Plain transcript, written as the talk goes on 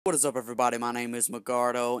What is up, everybody? My name is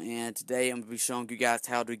Maggardo, and today I'm going to be showing you guys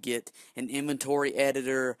how to get an inventory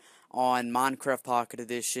editor on Minecraft Pocket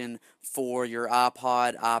Edition for your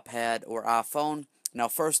iPod, iPad, or iPhone. Now,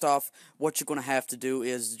 first off, what you're going to have to do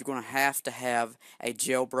is you're going to have a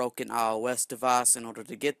jailbroken iOS device in order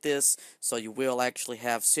to get this, so you will actually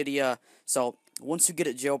have Cydia. So, once you get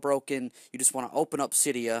it jailbroken, you just want to open up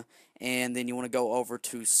Cydia, and then you want to go over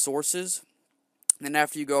to Sources. Then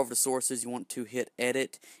after you go over to sources, you want to hit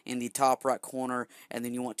edit in the top right corner, and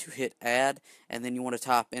then you want to hit add, and then you want to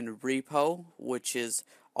type in repo, which is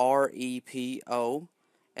REPO,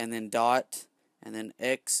 and then dot, and then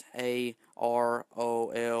XAROLD.com,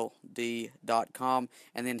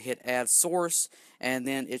 and then hit add source, and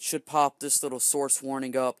then it should pop this little source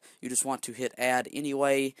warning up. You just want to hit add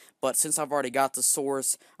anyway, but since I've already got the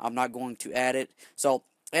source, I'm not going to add it. So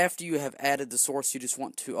after you have added the source, you just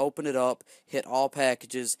want to open it up, hit all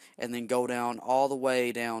packages, and then go down all the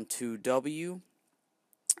way down to W,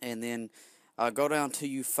 and then go down till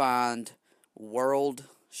you find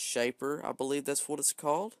Worldshaper. I believe that's what it's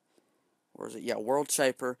called. Or is it? Yeah,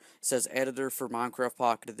 Worldshaper. It says editor for Minecraft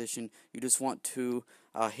Pocket Edition. You just want to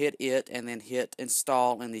hit it and then hit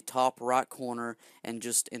install in the top right corner and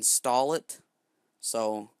just install it.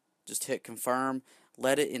 So just hit confirm.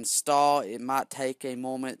 Let it install. It might take a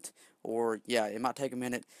moment, or yeah, it might take a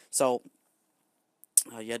minute. So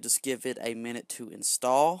yeah, just give it a minute to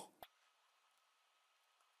install.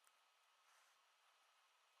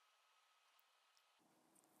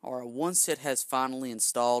 Alright, once it has finally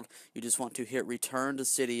installed, you just want to hit return to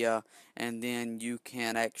Cydia, and then you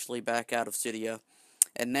can actually back out of Cydia.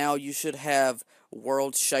 And now you should have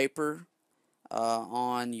Worldshaper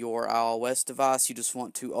on your iOS device. You just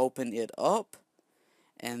want to open it up,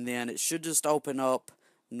 and then it should just open up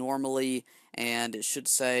normally, and it should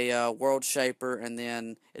say Worldshaper, and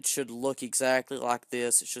then it should look exactly like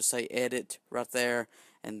this. It should say edit right there,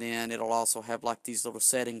 and then it'll also have like these little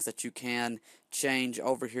settings that you can change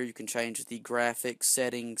over here. You can change the graphics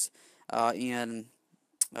settings in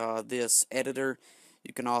this editor.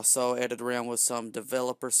 You can also edit around with some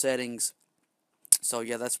developer settings. So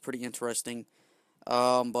yeah, that's pretty interesting.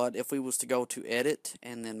 But if we was to go to edit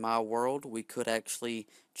and then my world, we could actually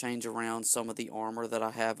change around some of the armor that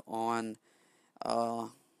I have on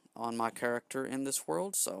my character in this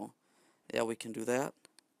world. So yeah, we can do that.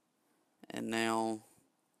 And now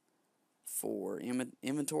for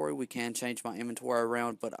inventory, we can change my inventory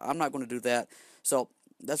around, but I'm not going to do that. So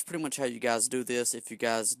that's pretty much how you guys do this. If you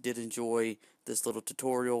guys did enjoy this little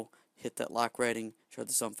tutorial, hit that like rating, share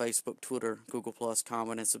this on Facebook, Twitter, Google+,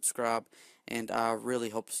 comment, and subscribe. And I really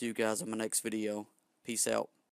hope to see you guys in my next video. Peace out.